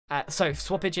So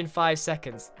swappage in 5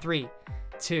 seconds. 3,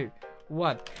 2,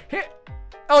 1. Hit.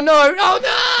 Oh no!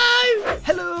 Oh no!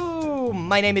 Hello!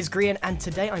 My name is Grian, and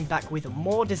today I'm back with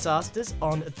more disasters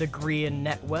on the Grian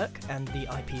network, and the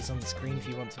IP is on the screen if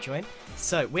you want to join.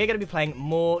 So we're going to be playing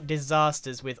more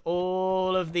disasters with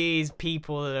all of these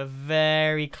people that are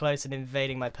very close and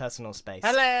invading my personal space.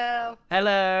 Hello!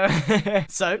 Hello!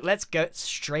 So let's go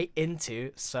straight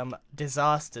into some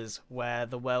disasters where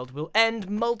the world will end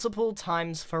multiple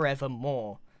times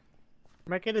forevermore.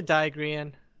 Am I gonna die,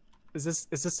 Grian? Is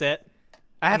this it?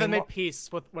 I haven't made peace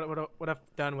with what I've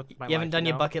done with my life. You haven't done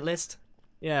your bucket list?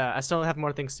 Yeah, I still have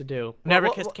more things to do.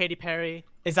 Never kissed Katy Perry.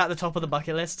 Is that the top of the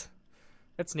bucket list?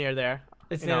 It's near there.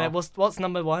 It's near there. What's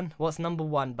number one? What's number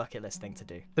one bucket list thing to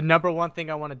do? The number one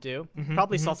thing I want to do?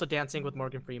 Probably salsa dancing with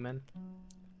Morgan Freeman.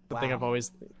 The thing I've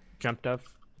always dreamt of.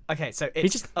 Okay, so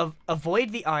it's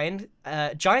avoid the iron,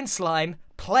 giant slime,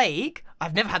 plague.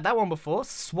 I've never had that one before.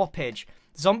 Swappage.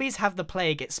 Zombies have the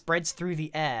plague. It spreads through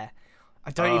the air. I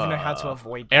don't even know how to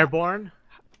avoid that. Airborne?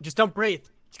 Just don't breathe.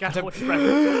 You gotta hold your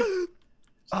breath.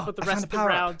 Put the rest of the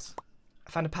rounds.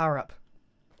 I found a power-up.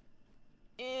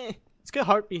 It's gonna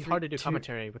hard to do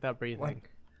commentary without breathing. 1.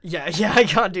 Yeah, I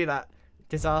can't do that.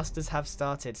 Disasters have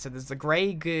started. So there's the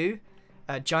grey goo,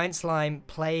 giant slime,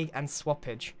 plague, and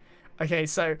swappage. Okay,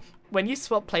 so when you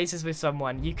swap places with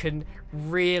someone, you can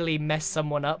really mess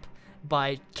someone up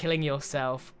by killing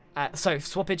yourself. So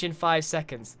swappage in 5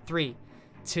 seconds. 3,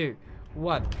 2,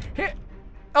 1. Hit.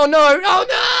 Oh no! Oh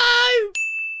no!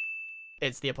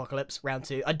 It's the apocalypse, round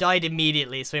 2. I died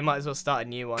immediately, so we might as well start a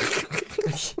new one.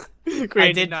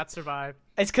 I did not survive.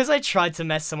 It's because I tried to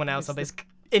mess someone else up. It's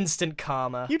instant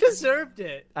karma. You deserved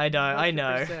it. I know, 100%. I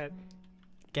know.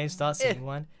 Game starts in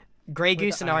 1. Grey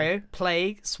goo scenario,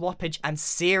 plague, swappage, and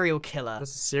serial killer. There's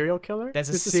a serial killer? There's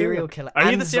a serial killer.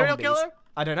 Are you the serial killer?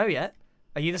 I don't know yet.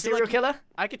 Are you the serial killer?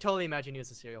 I could totally imagine you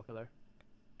as a serial killer.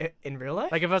 In real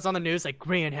life? Like if I was on the news, like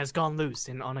Grian has gone loose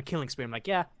and on a killing spree. I'm like,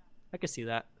 yeah, I could see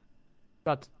that.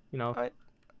 But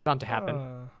bound to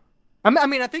happen. I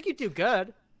mean, I think you'd do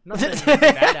good. Nothing you'd be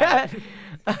bad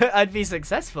at. I'd be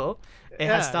successul. It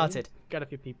has started. Got a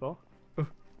few people.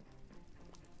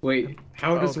 Wait,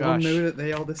 how does one know that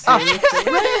they are the serial killer?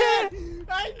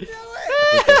 I knew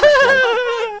it! Oh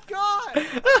my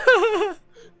god!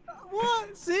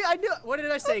 What? See, I knew. What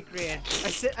did I say, Grian?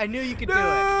 I knew you could do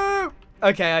it.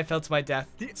 Okay, I fell to my death.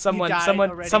 Someone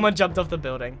jumped off the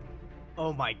building.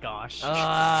 Oh my gosh.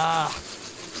 I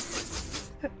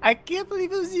can't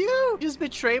believe it was you. Just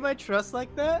betray my trust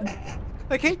like that.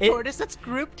 Like, hey, Tortoise, let's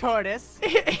group Tortoise.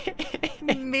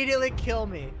 Immediately kill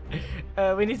me.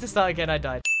 We need to start again. I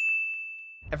died.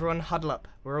 Everyone huddle up.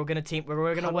 We're all gonna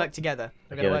work together.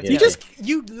 We're gonna work together.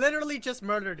 You literally just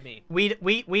murdered me. We're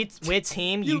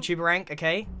team YouTube rank,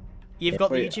 okay? You've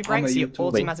got the YouTube rank, so you're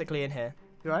automatically in here.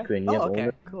 Do I? Oh, okay,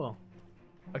 cool.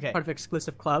 Okay. Part of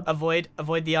exclusive club. Avoid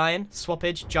the iron,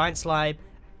 swappage, giant slime,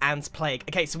 and plague.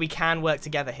 Okay, so we can work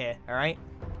together here, alright?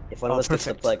 If one of us gets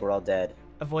the plague, we're all dead.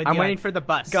 Avoid the I'm iron. waiting for the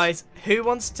bus. Guys, who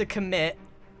wants to commit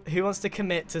to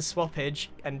swappage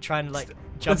and try and like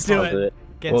jump Let's do it.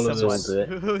 Against someone?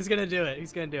 Who's gonna do it?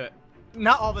 Who's gonna do it?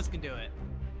 Not all of us can do it.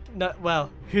 No, well,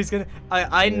 who's gonna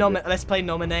I nominate. Let's play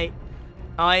nominate.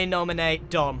 I nominate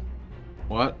Dom.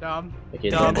 What? Dom. Okay,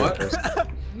 Dom. What?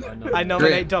 I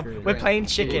nominate Dom. We're playing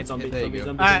chicken.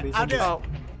 Alright, I'll do it.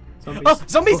 Oh,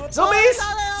 zombies! Zombies!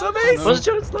 What's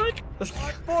Jones like?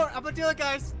 4. I'm gonna do it,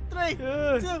 guys. 3, 2.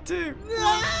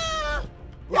 No!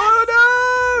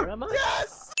 Oh no! Where am I?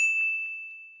 Yes!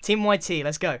 Team YT,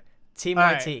 let's go. Team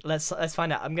YT. Let's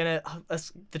find out. I'm gonna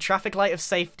the traffic light of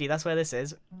safety. That's where this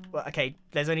is. Well, okay,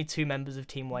 there's only 2 members of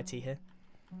Team YT here.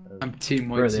 I'm Team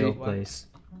YT. Where are they all placed?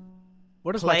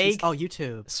 What is plague? Oh,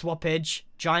 YouTube. Swappage,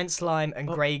 giant slime, and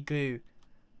grey goo.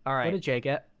 All right. What did Jay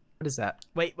get? What is that?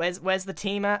 Wait, where's the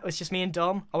team at? It's just me and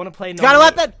Dom. I want to play. Got a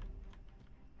weapon.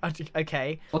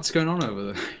 Okay. What's going on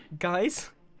over there?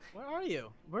 Guys. Where are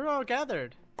you? We're all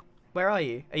gathered. Where are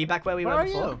you? Are you back where we were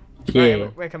before? Yeah.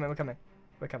 Right, we're coming.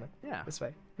 Yeah. This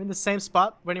way. We're in the same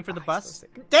spot, waiting for the bus.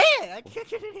 Dang! I can't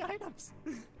get any items.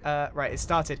 Right, it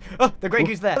started. Oh, the grey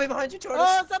goo's there. Somebody behind you, Tortoise.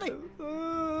 Oh, somebody!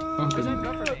 Oh,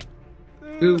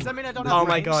 Does that mean I don't have oh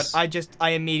my ranks? god! I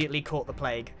immediately caught the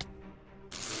plague.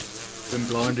 been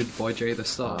blinded by Jay the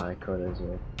Star. I caught it as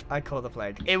well. I caught the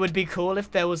plague. It would be cool if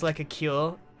there was like a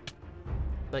cure.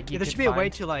 Like you there should be a way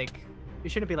to like.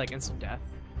 It shouldn't be like instant death.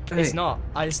 It's not.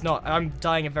 It's not. I'm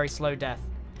dying a very slow death.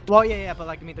 Well, yeah, but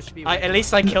like I mean, there should be. At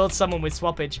least I killed someone with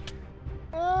swappage.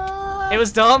 It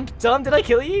was Dom. Dom, did I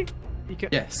kill you? You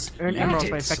could Yes. earn emeralds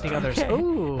by infecting others.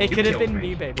 Ooh. It could have been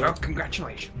me, baby. Well,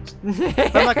 congratulations.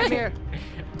 Come here.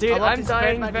 Dude, I love I'm to spread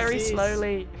dying my very disease.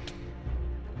 slowly.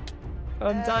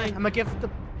 I'm dying. I'm gonna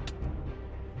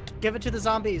give it to the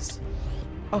zombies.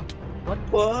 Oh, what?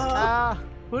 What?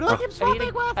 Who do I keep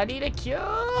swapping with? I need a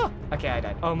cure. Okay, I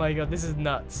died. Oh my god, this is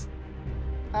nuts.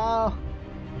 Oh.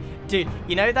 Dude,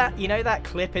 you know that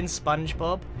clip in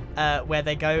SpongeBob where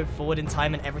they go forward in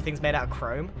time and everything's made out of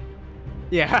chrome?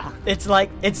 Yeah. It's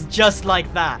just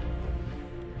like that.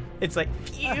 It's like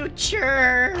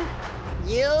future.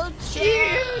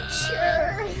 Future.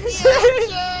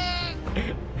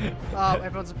 Oh,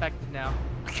 everyone's infected now.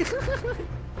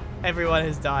 Everyone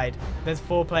has died. There's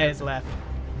 4 players left.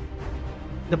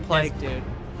 The plague, dude.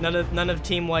 None of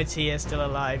Team YT is still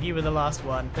alive. You were the last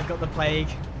one. They've got the plague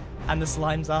and the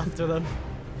slimes after them.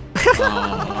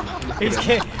 Oh,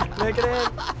 Look at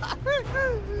him.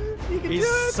 He's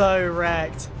so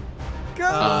wrecked. Go!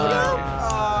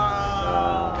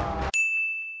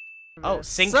 Oh,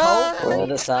 sinkhole. To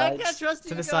the I sides. can't trust To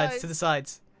you the guys. sides. To the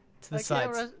sides. To the I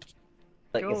can't sides.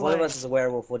 Like, Go if one of away. us is a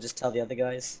werewolf, we'll just tell the other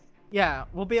guys. Yeah,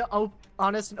 we'll be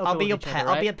honest and open I'll be with your each pet.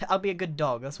 other, right? I'll be a good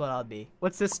dog. That's what I'll be.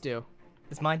 What's this do?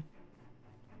 It's mine.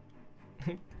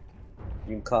 You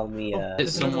can call me,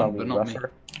 It's you can someone, call but not me.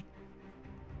 Rougher.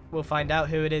 We'll find out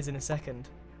who it is in a second.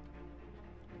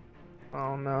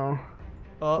 Oh no.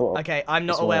 Oh, Cool. okay. I'm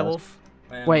not It's a wild. werewolf.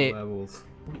 Wait. Werewolf.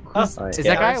 Oh, Alright. Is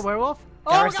yeah, that guy a Gareth's- werewolf?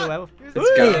 Gareth's God! a werewolf. Let's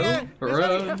Ooh, go. yeah.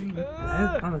 Run.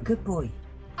 Oh, I'm a good boy.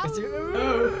 It's-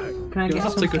 Can I You're get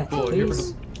not some a good catty, boy. You're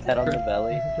please? Head on the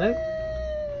belly. No?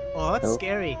 Oh, that's Nope.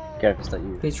 scary. Gareth, it's not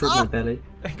you. Please rub my belly.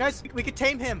 Guys, we could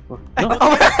tame him.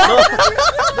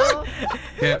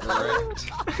 Get wrecked.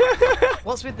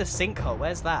 What's with the sinkhole?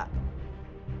 Where's that?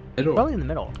 Middle. Probably in the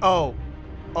middle. Oh.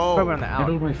 Probably on Oh. the out.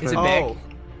 Middle, my Is it friend. big?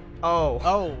 Oh. Oh.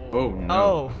 Oh. Oh no.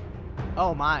 Oh.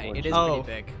 Oh my, it is Oh.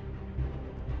 pretty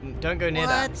big. Don't go near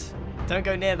that. What? Don't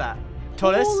go near that.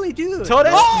 Tortoise? Holy dude.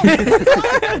 Tortoise?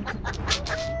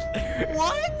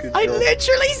 What? I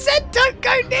literally said don't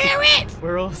go near it!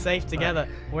 We're all safe together,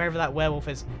 wherever that werewolf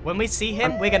is. When we see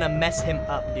him, we're gonna mess him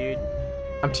up, dude.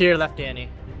 I'm to your left, Danny.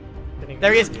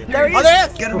 There he is! There he is! Oh, there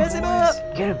he is! Get him, mess him up!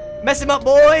 Get him. Mess him up,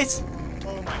 boys!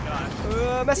 Oh my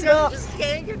god. Mess him up! Just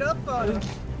ganging up on him.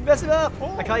 Mess him up!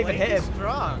 I can't even hit He's him.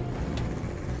 strong.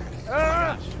 Oh my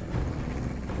gosh.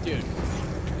 Dude.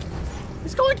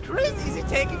 He's going crazy. Is he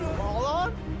taking them all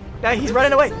on? No, he's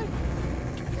running away.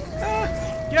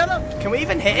 Get him! Can we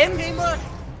even hit him? Teamwork!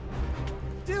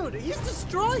 Dude, he's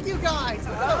destroying you guys!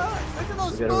 Look at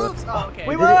those We gotta moves! Oh, okay.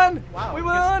 We won! Wow, We you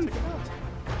won! guys took him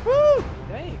out. Woo!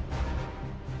 Dang.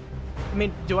 I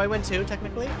mean, do I win too,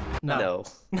 technically? No.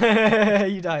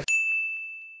 You died.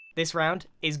 This round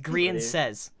is Grian Really?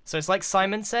 says. So it's like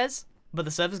Simon says, but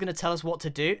the server's gonna tell us what to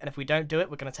do, and if we don't do it,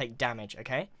 we're gonna take damage,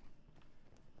 okay?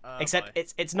 Except boy.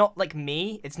 it's not like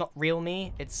me, it's not real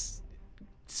me, it's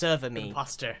server me.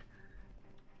 Imposter.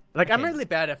 Like, I'm Okay. really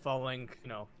bad at following, you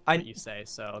know, what you say,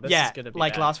 so this Yeah, is gonna be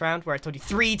like bad. last round where I told you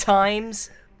 3 times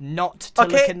not to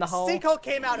look in the hole. Sinkhole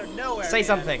came out of nowhere. Say man.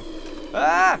 something.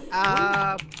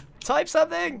 Ah! Type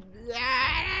something.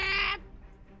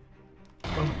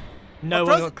 Oh, no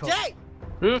one got caught. Jay!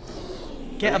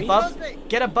 Get He above. knows me.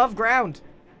 Get above ground.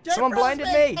 Jay Someone froze blinded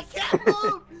me. I can't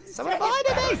move! Someone Jay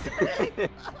blinded me.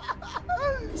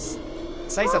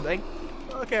 Say something.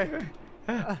 Okay.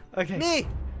 Okay. Me!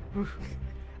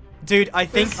 Dude, I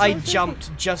think I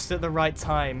jumped just at the right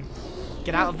time.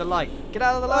 Get out of the light. Get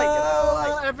out of the light. Get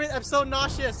out of the light. I'm so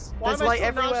nauseous. Why There's am I light so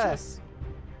everywhere. nauseous?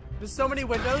 There's so many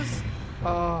windows.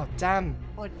 Oh, damn.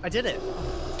 Oh, I did it.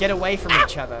 Get away from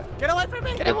each other. Get away from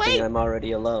me! Get Good away. thing I'm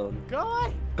already alone. Go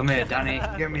away! Come here, Danny.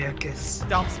 Give me a kiss.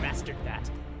 Stomps mastered that.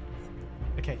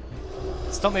 Okay.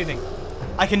 Stop moving.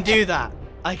 I can do that.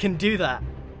 I can do that.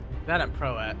 That I'm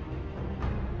pro at.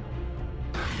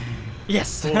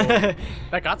 Yes.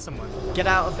 That got someone. Get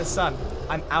out of the sun.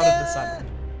 I'm out of the sun.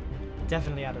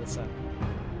 Definitely out of the sun.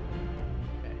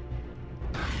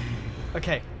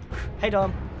 Okay. Hey,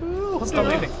 Dom. Stop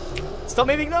moving. Stop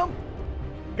moving, Dom.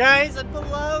 Guys, I'm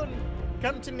alone.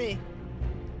 Come to me.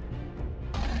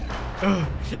 Ugh,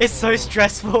 it's so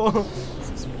stressful.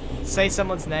 Say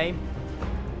someone's name.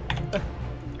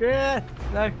 Grian.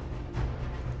 No.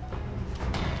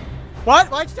 What?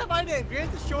 Why'd you tell my name?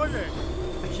 Grian's is shorter.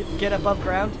 Get above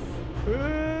ground.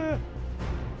 I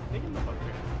think I'm above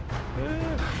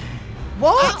Grian.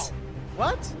 What? Ow.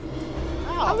 What?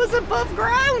 I was above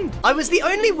ground. I was the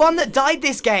only one that died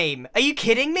this game. Are you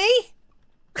kidding me?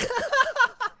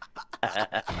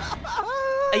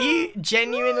 Are you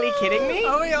genuinely kidding me?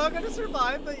 Are we all gonna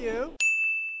survive but you?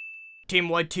 Team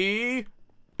YT.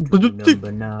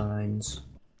 Number 9s.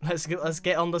 Let's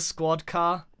get on the squad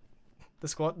car. The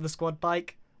squad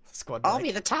bike. Squad bike. I'll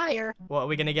be the tire. What are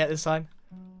we gonna get this time?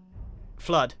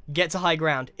 Flood. Get to high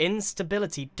ground.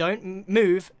 Instability. Don't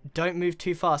move. Don't move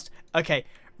too fast. Okay.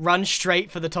 Run straight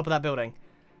for the top of that building.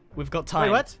 We've got time.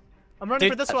 Wait, what? I'm running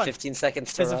Dude, for this At one. 15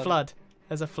 seconds to There's run. a flood.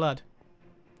 There's a flood.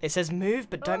 It says move,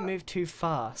 but don't move too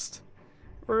fast.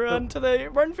 Run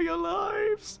for your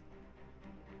lives.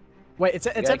 Wait, it's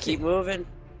You gotta empty. keep moving.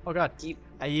 Oh god. Keep.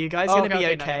 Are you guys Oh, gonna okay, be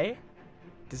okay, no, okay?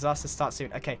 Disaster starts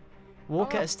soon. Okay.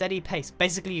 Walk at a steady pace.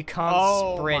 Basically, you can't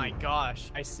Oh sprint. my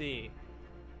gosh, I see. You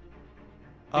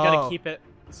Oh. gotta keep it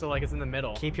so like it's in the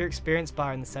middle. Keep your experience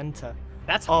bar in the center.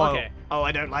 That's Oh, okay. oh,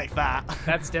 I don't like that.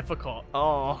 That's difficult.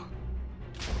 Oh,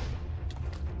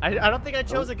 I don't think I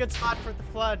chose a good spot for the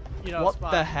flood. You know. what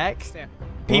spot. the heck? Stand.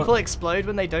 People explode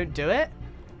when they don't do it?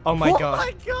 Oh my Oh god.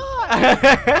 my god!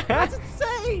 That's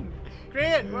insane.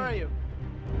 Grian, where are you?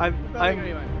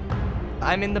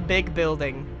 I'm in the big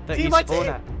building that Team you my spawn team.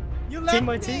 at. You left Team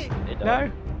my me. team? Hey, dog.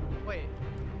 No, Wait.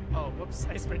 Oh, whoops!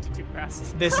 I sprinted too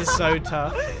fast. this is so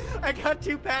tough. I got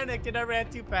too panicked and I ran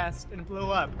too fast and blew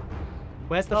up.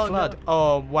 Where's the Oh, flood? no.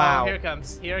 Oh wow. Oh, here it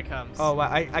comes. Here it comes. Oh wow.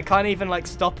 I can't even like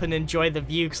stop and enjoy the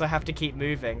view because I have to keep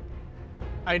moving.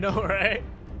 I know, right?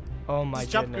 Oh my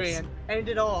Just jump, goodness. Grian. End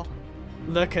it all.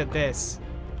 Look at this.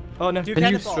 Oh no. Dude, Can you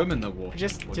cannonball. swim in the water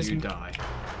Just- or just- do you die?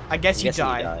 I guess you Guessing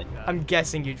you die. died. I'm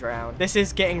guessing you drown. This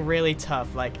is getting really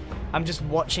tough. Like, I'm just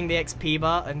watching the XP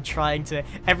bar and trying to.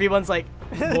 Everyone's like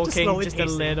walking slowly just a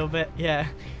pacing. little bit. Yeah.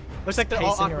 Looks like they're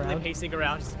all pacing awkwardly around. pacing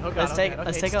around. Just, oh god, Let's okay, take- okay,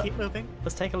 let's just take a- keep moving.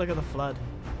 Let's take a look at the flood.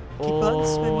 Keep on Oh,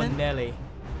 swimming. Nelly.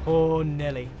 Oh,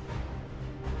 Nelly.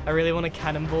 I really want a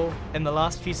cannonball. In the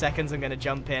last few seconds, I'm going to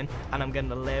jump in and I'm going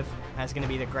to live. And it's going to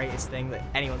be the greatest thing that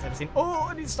anyone's ever seen. Oh,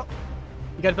 I need to stop.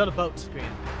 You gotta build a boat, Grian.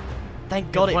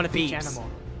 Thank God it One of each beeps. animal.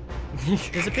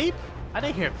 Does it beep? I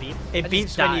didn't hear it beep. It I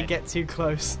just beeps when you died. get too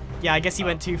close. Yeah, I guess you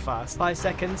went too fast. 5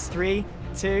 seconds. 3,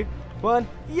 2, 1.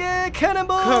 Yeah,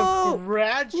 cannonball!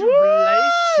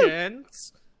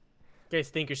 Congratulations! You guys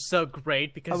think you're so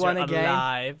great because I won you're a game.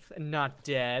 alive and not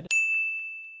dead.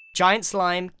 Giant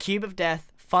slime, cube of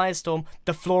death, firestorm.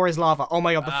 The floor is lava. Oh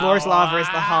my god, the floor is lava is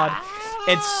the hard.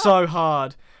 It's so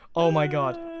hard. Oh my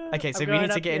god. Okay, so I'm we need going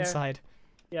to up get here. inside.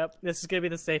 Yep, this is gonna be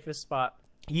the safest spot.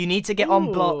 You need to get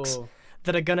on blocks Ooh.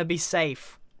 that are gonna be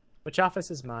safe. Which office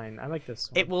is mine? I like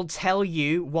this one. It will tell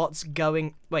you what's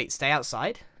going. Wait, stay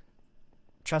outside.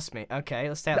 Trust me. Okay,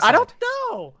 let's stay outside. I don't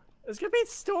know! There's gonna be a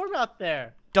storm out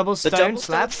there. Double The stone double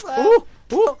slab. stone slab. Ooh,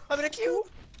 ooh, I'm in a cube.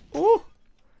 ooh,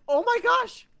 Oh my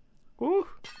gosh! ooh.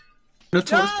 No,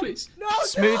 Thomas, Dad! please. No,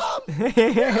 Smooth. no!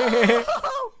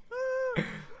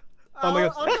 Oh my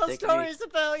god. I'll tell Take me. stories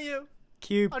about you.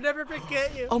 Cube. I'll never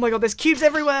forget you. Oh my god, there's cubes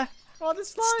everywhere. Oh, the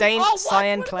slime. Stained oh, what?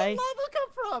 cyan Where clay. did the lava come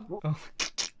from? Oh,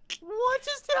 What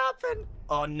just happened?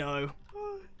 oh no.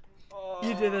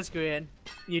 You did this, Grian.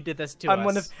 You did this to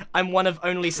us. I'm one of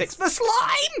only 6. The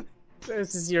slime!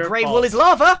 This is your Grey fault. wool is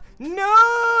lava!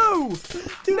 No! No!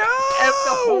 The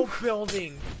whole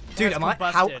building. Dude, has how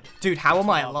combusted. dude, how am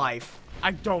I Lava. alive?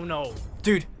 I don't know.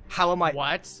 Dude, how am I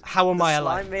What? How am I Slime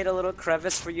alive? made a little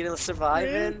crevice for you to survive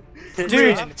in. Dude,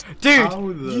 Man. dude. How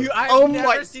the... I've Oh never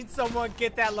my- seen someone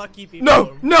get that lucky before.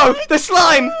 No, no, the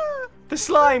slime! The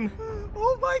slime!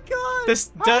 Oh my god.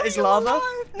 This How dirt are is you lava. alive?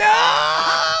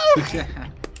 No!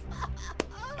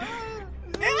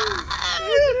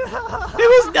 There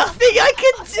was nothing I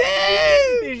could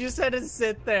do! You just had to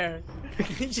sit there.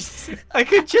 You just... I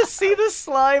could just see the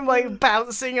slime like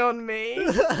bouncing on me.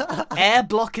 Air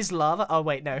block is lava. Oh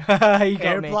wait, no. He got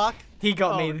Air me. block? He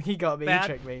got Oh, me. He got me. that- He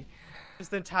tricked me.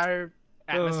 Just the entire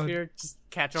atmosphere just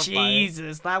catch on fire.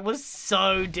 Jesus, that was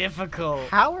so difficult.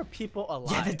 How are people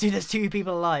alive? Yeah, dude, there's 2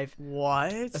 people alive.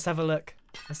 What? Let's have a look.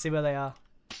 Let's see where they are.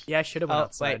 Yeah, I should have went Oh,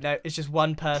 outside. wait, no, it's just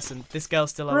one person. This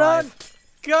girl's still Run! alive.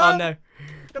 Go! Oh no.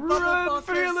 The bubble Run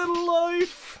for your bunkers. little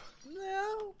life.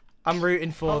 No. I'm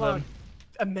rooting for Hold them. on.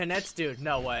 A minute, dude.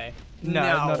 No way. No,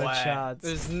 not a way. chance.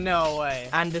 There's no way.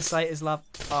 Andesite is love.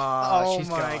 Oh, Oh she's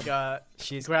my gone. god.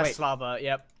 She's Grass wait. lava.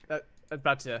 Yep.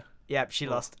 About to. Yep, she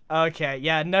lost. Okay,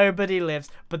 yeah, nobody lives,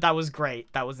 but that was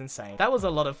great. That was insane. That was a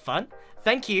lot of fun.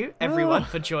 Thank you, everyone,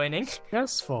 for joining.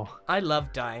 Stressful. I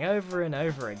love dying over and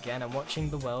over again and watching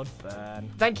the world burn.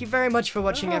 Thank you very much for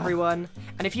watching, everyone.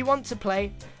 And if you want to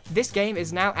play, this game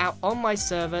is now out on my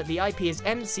server. The IP is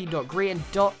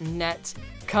mc.grian.net.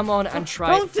 Come on and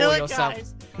try Don't it for do it, yourself.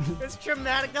 guys. It's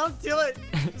traumatic. Don't do it.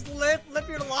 Just live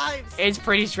your lives. It's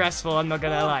pretty stressful, I'm not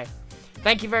gonna lie.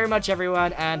 Thank you very much,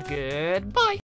 everyone, and goodbye.